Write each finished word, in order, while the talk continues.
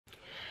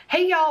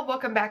Hey y'all,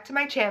 welcome back to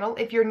my channel.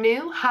 If you're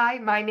new, hi,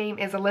 my name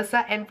is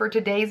Alyssa, and for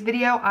today's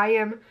video, I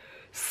am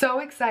so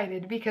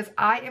excited because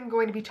I am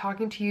going to be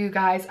talking to you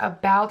guys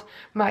about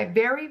my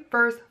very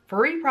first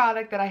free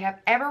product that I have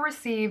ever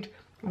received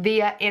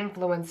via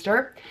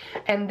Influenster.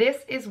 And this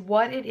is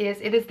what it is.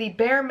 It is the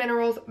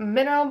bareMinerals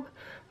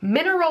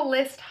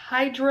Mineralist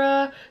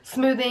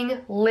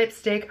Hydra-Smoothing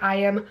Lipstick. I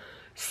am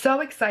so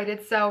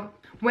excited. So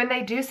when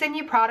they do send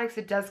you products,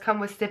 it does come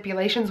with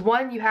stipulations.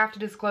 One, you have to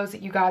disclose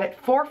that you got it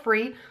for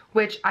free,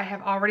 which I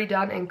have already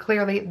done, and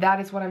clearly that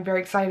is what I'm very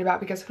excited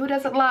about because who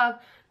doesn't love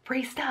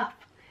free stuff?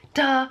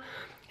 Duh.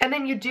 And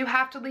then you do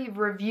have to leave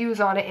reviews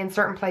on it in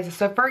certain places.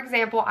 So for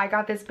example, I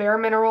got this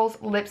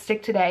bareMinerals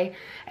lipstick today,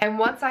 and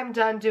once I'm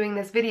done doing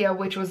this video,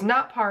 which was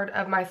not part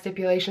of my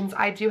stipulations,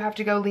 I do have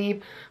to go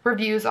leave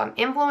reviews on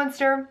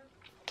Influenster,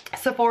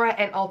 Sephora,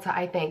 and Ulta,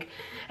 I think.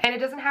 And it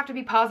doesn't have to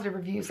be positive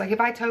reviews. Like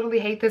if I totally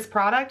hate this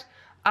product,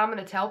 I'm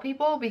going to tell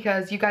people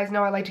because you guys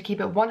know I like to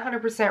keep it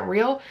 100%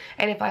 real.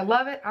 And if I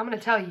love it, I'm going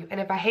to tell you. And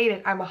if I hate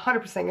it, I'm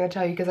 100% going to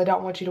tell you because I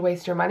don't want you to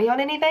waste your money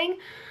on anything.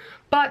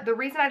 But the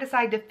reason I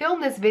decided to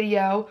film this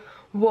video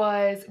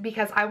was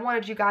because I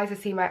wanted you guys to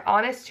see my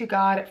honest to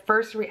God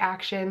first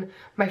reaction,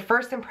 my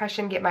first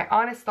impression, get my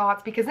honest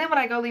thoughts, because then when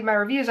I go leave my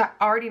reviews, I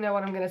already know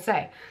what I'm going to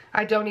say.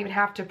 I don't even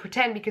have to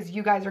pretend because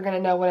you guys are going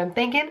to know what I'm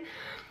thinking.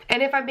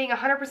 And if I'm being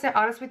 100%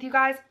 honest with you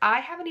guys, I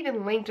haven't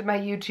even linked my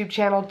YouTube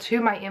channel to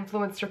my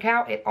Influencer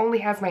account. It only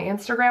has my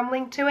Instagram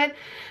link to it.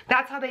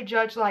 That's how they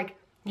judge like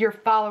your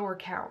follower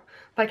count,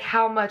 like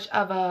how much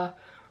of a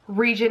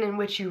region in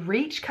which you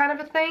reach kind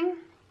of a thing.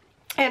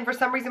 And for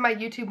some reason my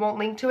YouTube won't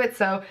link to it,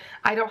 so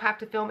I don't have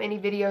to film any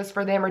videos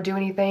for them or do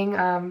anything.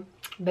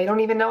 They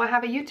don't even know I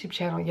have a YouTube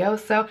channel, yo.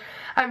 So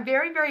I'm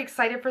very, very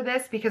excited for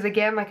this because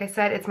again, like I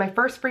said, it's my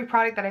first free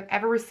product that I've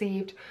ever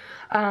received.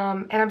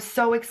 And I'm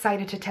so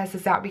excited to test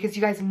this out because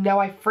you guys know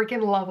I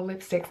freaking love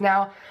lipsticks.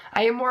 Now,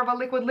 I am more of a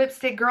liquid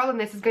lipstick girl and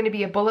this is going to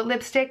be a bullet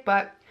lipstick,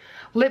 but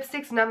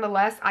lipsticks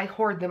nonetheless, I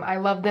hoard them. I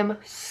love them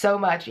so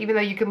much, even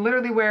though you can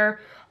literally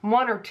wear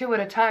one or two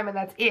at a time and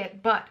that's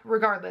it, but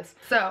regardless.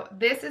 So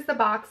this is the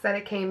box that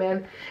it came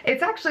in.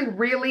 It's actually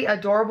really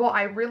adorable.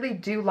 I really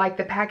do like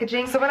the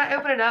packaging. So when I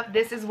open it up,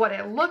 this is what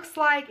it looks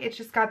like. It's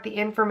just got the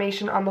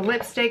information on the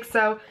lipstick.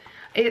 So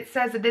it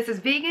says that this is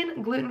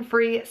vegan,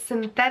 gluten-free,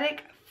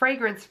 synthetic,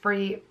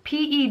 fragrance-free,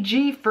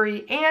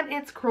 PEG-free, and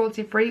it's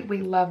cruelty-free.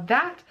 We love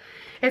that.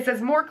 It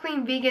says more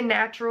clean vegan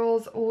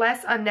naturals,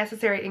 less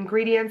unnecessary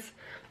ingredients.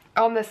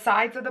 On the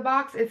sides of the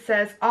box, it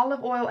says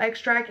olive oil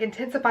extract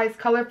intensifies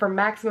color for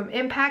maximum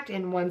impact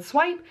in one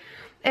swipe.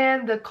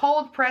 And the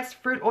cold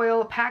pressed fruit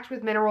oil packed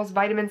with minerals,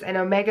 vitamins, and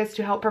omegas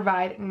to help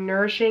provide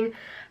nourishing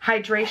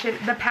hydration.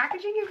 The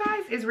packaging, you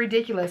guys, is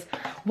ridiculous.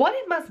 What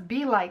it must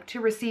be like to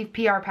receive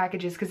PR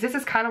packages, because this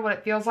is kind of what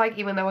it feels like,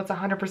 even though it's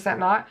 100%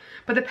 not.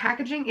 But the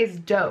packaging is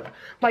dope.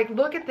 Like,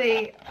 look at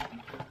the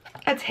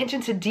attention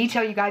to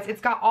detail, you guys.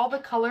 It's got all the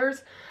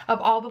colors of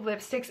all the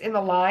lipsticks in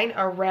the line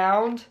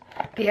around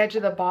the edge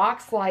of the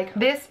box. Like,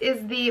 this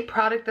is the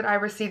product that I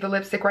received, the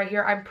lipstick right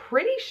here. I'm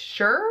pretty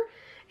sure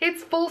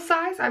it's full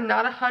size. I'm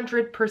not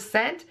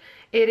 100%.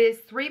 It is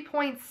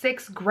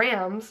 3.6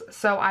 grams,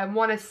 so I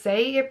want to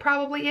say it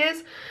probably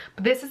is.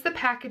 But this is the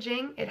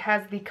packaging. It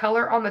has the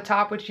color on the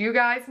top, which you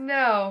guys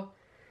know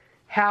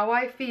how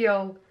I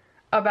feel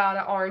about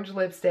an orange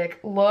lipstick.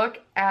 Look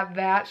at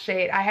that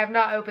shade. I have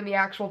not opened the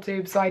actual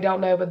tube, so I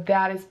don't know, but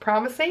that is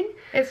promising.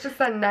 It's just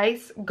a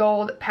nice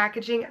gold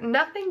packaging.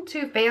 Nothing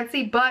too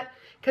fancy, but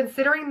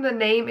considering the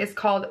name is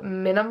called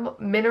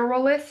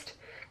Mineralist,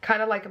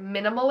 kind of like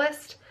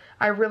minimalist,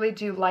 I really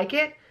do like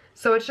it.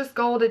 So it's just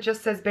gold. It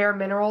just says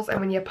bareMinerals, and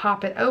when you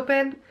pop it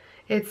open,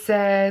 it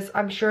says,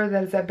 I'm sure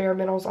that it's at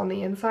bareMinerals on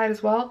the inside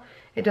as well.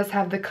 It does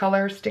have the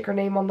color sticker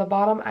name on the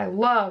bottom. I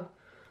love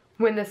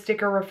when the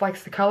sticker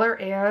reflects the color,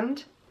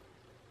 and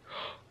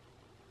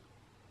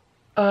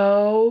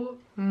oh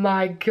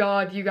my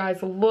god, you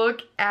guys,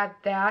 look at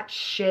that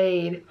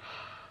shade.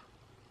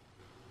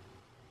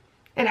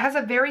 It has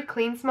a very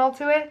clean smell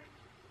to it.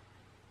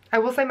 I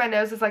will say my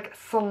nose is like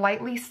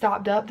slightly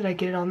stopped up. Did I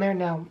get it on there?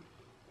 No.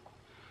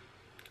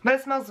 But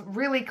it smells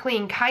really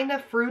clean, kind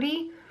of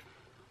fruity,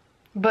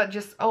 but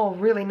just, oh,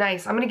 really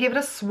nice. I'm going to give it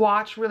a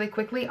swatch really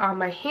quickly on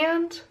my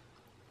hand.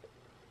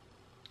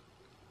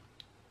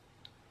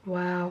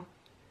 Wow.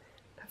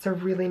 That's a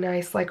really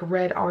nice, like,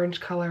 red-orange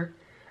color.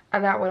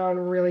 And that went on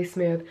really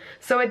smooth.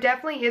 So it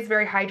definitely is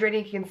very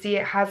hydrating. You can see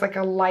it has, like,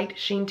 a light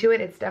sheen to it.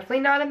 It's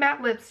definitely not a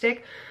matte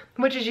lipstick,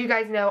 which, as you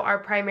guys know, are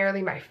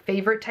primarily my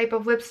favorite type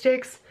of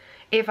lipsticks.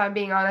 If I'm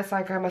being honest,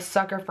 like, I'm a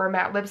sucker for a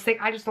matte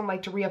lipstick. I just don't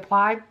like to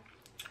reapply.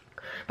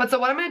 But so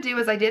what I'm going to do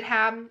is I did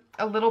have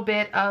a little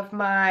bit of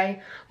my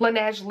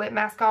Laneige lip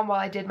mask on while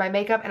I did my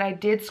makeup, and I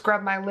did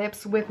scrub my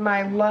lips with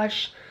my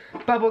Lush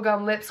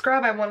bubblegum lip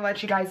scrub. I want to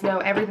let you guys know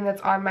everything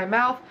that's on my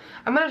mouth.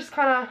 I'm going to just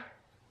kind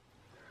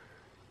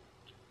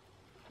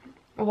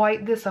of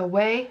wipe this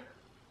away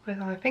with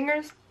my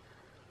fingers.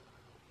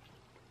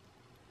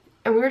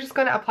 And we're just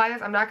going to apply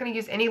this. I'm not going to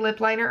use any lip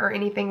liner or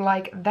anything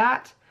like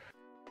that.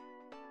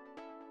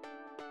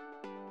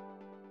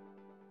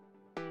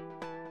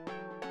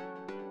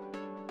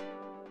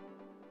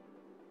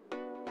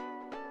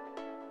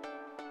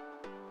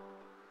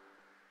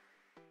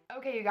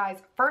 Okay, you guys,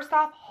 first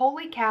off,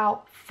 holy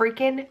cow,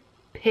 freaking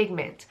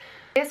pigment.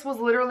 This was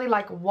literally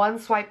like one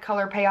swipe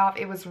color payoff.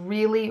 It was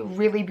really,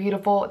 really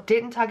beautiful.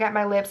 Didn't tug at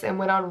my lips and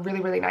went on really,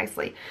 really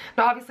nicely.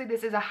 Now, obviously,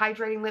 this is a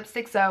hydrating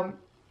lipstick, so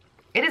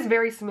it is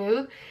very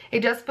smooth.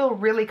 It does feel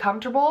really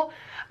comfortable.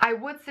 I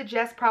would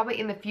suggest probably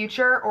in the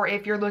future, or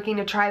if you're looking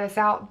to try this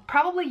out,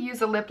 probably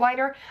use a lip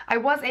liner. I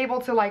was able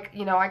to, like,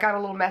 you know, I got a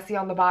little messy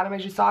on the bottom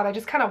as you saw it. I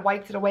just kind of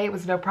wiped it away. It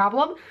was no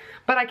problem.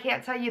 But I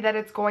can't tell you that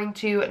it's going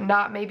to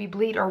not maybe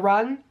bleed or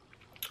run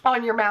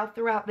on your mouth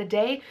throughout the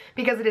day,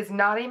 because it is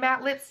not a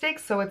matte lipstick,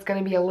 so it's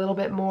going to be a little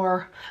bit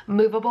more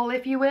movable,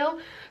 if you will.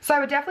 So I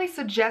would definitely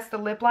suggest a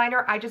lip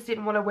liner. I just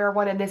didn't want to wear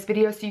one in this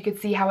video so you could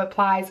see how it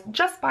applies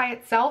just by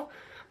itself,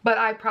 but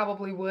I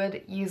probably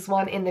would use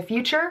one in the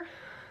future.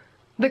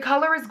 The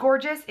color is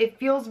gorgeous. It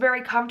feels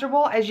very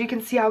comfortable. As you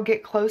can see, I'll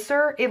get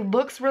closer. It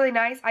looks really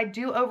nice. I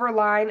do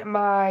overline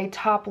my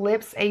top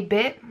lips a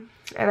bit,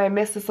 and I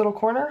missed this little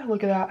corner.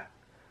 Look at that.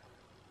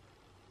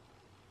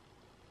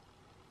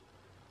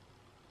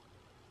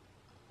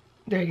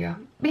 There you go.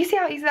 But you see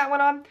how easy that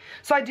went on?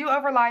 So I do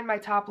overline my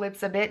top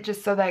lips a bit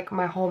just so that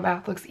my whole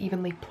mouth looks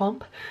evenly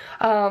plump.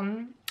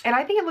 And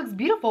I think it looks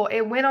beautiful.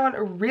 It went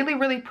on really,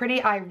 really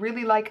pretty. I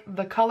really like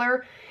the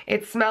color.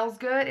 It smells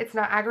good. It's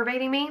not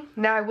aggravating me.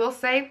 Now I will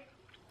say,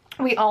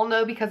 we all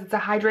know because it's a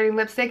hydrating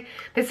lipstick,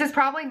 this is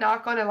probably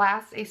not going to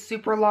last a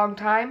super long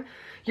time.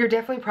 You're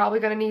definitely probably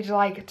going to need to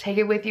like take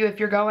it with you if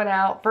you're going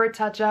out for a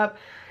touch up.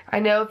 I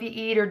know if you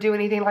eat or do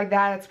anything like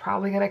that, it's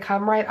probably going to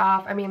come right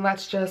off. I mean,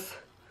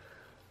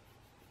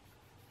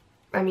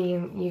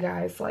 you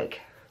guys,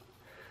 like,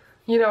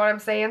 you know what I'm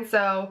saying?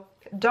 So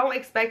don't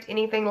expect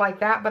anything like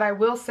that, but I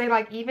will say,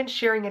 like, even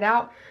sharing it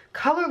out,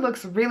 color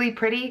looks really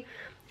pretty.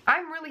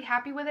 I'm really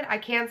happy with it. I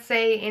can't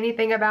say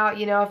anything about,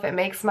 you know, if it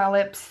makes my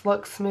lips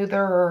look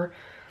smoother or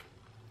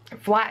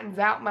flattens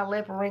out my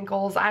lip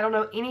wrinkles. I don't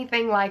know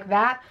anything like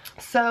that.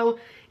 So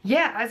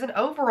yeah, as an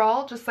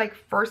overall, just like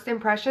first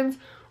impressions,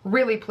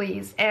 really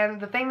pleased.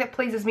 And the thing that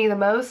pleases me the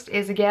most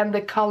is, again,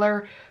 the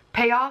color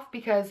payoff,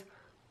 because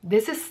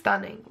this is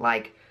stunning.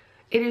 Like,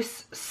 it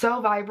is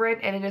so vibrant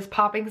and it is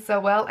popping so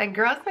well. And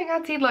girls, my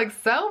God, teeth look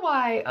so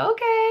white.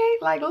 Okay,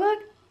 like,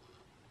 look.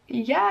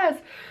 Yes.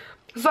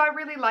 So I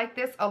really like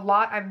this a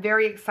lot. I'm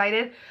very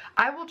excited.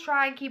 I will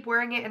try and keep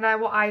wearing it, and I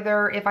will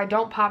either, if I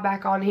don't pop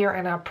back on here,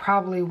 and I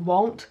probably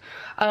won't,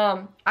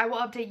 I will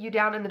update you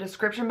down in the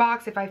description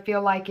box if I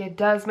feel like it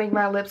does make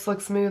my lips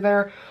look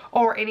smoother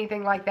or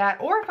anything like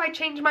that, or if I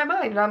change my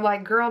mind and I'm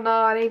like, girl,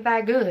 no, it ain't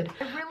that good.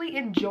 I really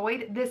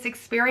enjoyed this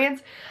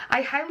experience.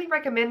 I highly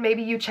recommend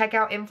maybe you check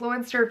out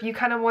Influenster if you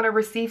kind of want to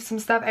receive some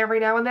stuff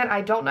every now and then.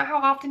 I don't know how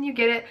often you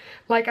get it.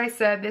 Like I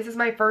said, this is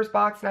my first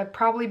box, and I've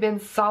probably been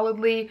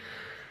solidly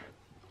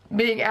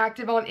being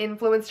active on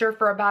Influencer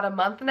for about a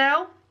month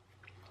now.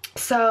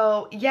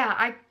 So yeah,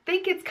 I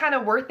think it's kind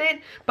of worth it,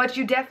 but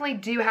you definitely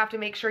do have to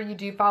make sure you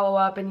do follow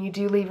up and you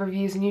do leave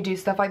reviews and you do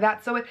stuff like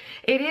that. So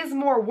it is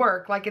more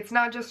work. Like, it's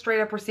not just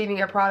straight up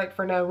receiving a product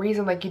for no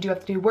reason. Like, you do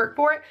have to do work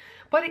for it,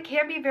 but it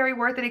can be very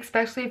worth it,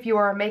 especially if you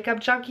are a makeup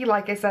junkie.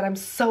 Like I said, I'm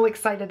so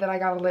excited that I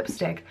got a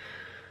lipstick,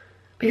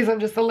 because I'm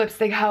just a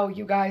lipstick hoe,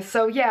 you guys.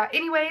 So yeah,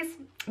 anyways,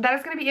 that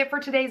is going to be it for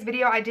today's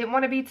video. I didn't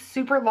want to be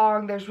super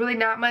long. There's really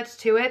not much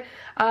to it.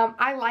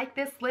 I like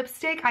this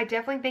lipstick. I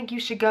definitely think you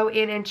should go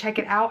in and check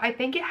it out. I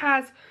think it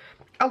has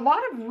a lot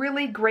of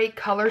really great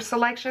color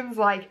selections.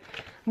 Like,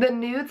 the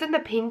nudes and the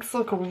pinks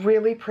look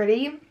really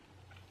pretty.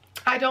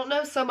 I don't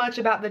know so much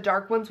about the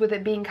dark ones with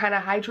it being kind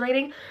of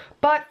hydrating,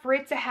 but for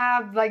it to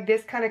have like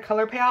this kind of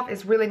color payoff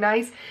is really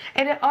nice.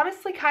 And it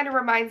honestly kind of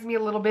reminds me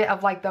a little bit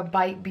of like the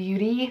Bite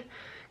Beauty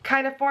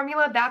kind of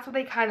formula. That's what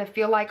they kind of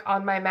feel like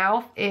on my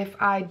mouth, if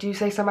I do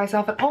say so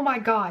myself. And oh my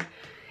God,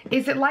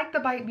 is it like the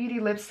Bite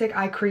Beauty lipstick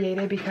I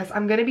created? Because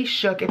I'm gonna be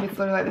shook if it's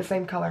literally like the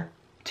same color.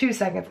 2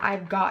 seconds,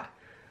 I've got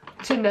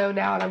to know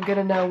now, and I'm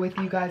gonna know with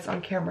you guys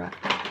on camera.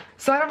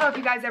 So I don't know if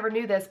you guys ever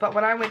knew this, but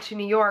when I went to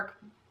New York,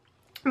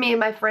 me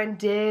and my friend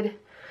did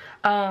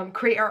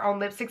create our own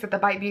lipsticks at the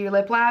Bite Beauty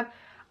Lip Lab.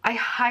 I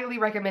highly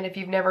recommend, if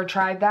you've never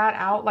tried that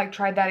out, like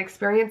tried that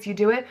experience, you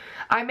do it.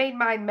 I made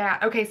mine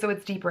matte. Okay, so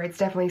it's deeper. It's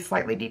definitely a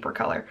slightly deeper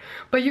color.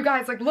 But you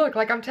guys, like, look,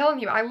 like I'm telling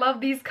you, I love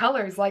these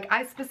colors. Like,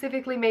 I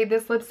specifically made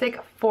this lipstick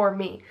for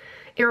me.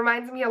 It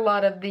reminds me a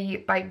lot of the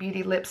Bite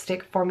Beauty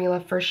lipstick formula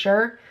for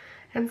sure.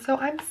 And so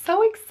I'm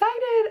so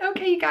excited.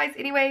 Okay, you guys,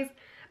 anyways,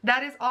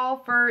 that is all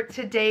for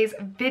today's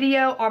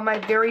video on my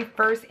very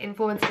first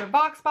Influencer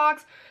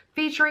VoxBox,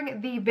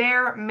 featuring the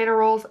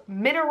bareMinerals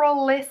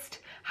Mineralist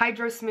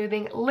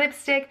Hydra-Smoothing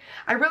lipstick.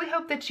 I really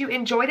hope that you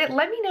enjoyed it.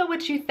 Let me know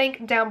what you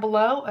think down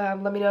below.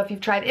 Let me know if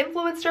you've tried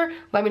Influencer.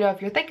 Let me know if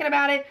you're thinking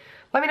about it.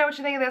 Let me know what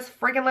you think of this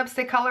freaking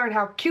lipstick color and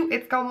how cute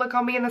it's gonna look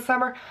on me in the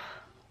summer.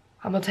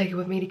 I'm gonna take it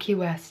with me to Key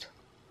West.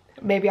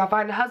 Maybe I'll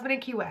find a husband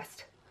in Key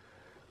West.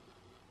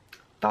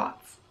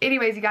 Thoughts?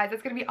 Anyways, you guys,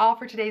 that's gonna be all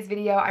for today's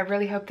video. I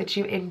really hope that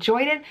you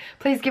enjoyed it.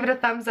 Please give it a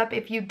thumbs up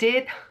if you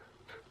did.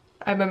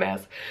 I'm a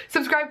mess.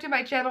 Subscribe to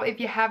my channel if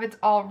you haven't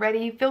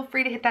already. Feel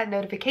free to hit that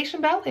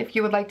notification bell if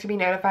you would like to be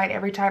notified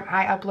every time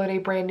I upload a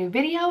brand new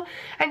video.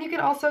 And you can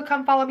also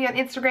come follow me on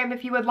Instagram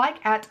if you would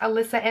like at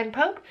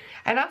AlyssaNPope.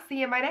 And I'll see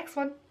you in my next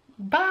one.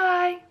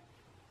 Bye!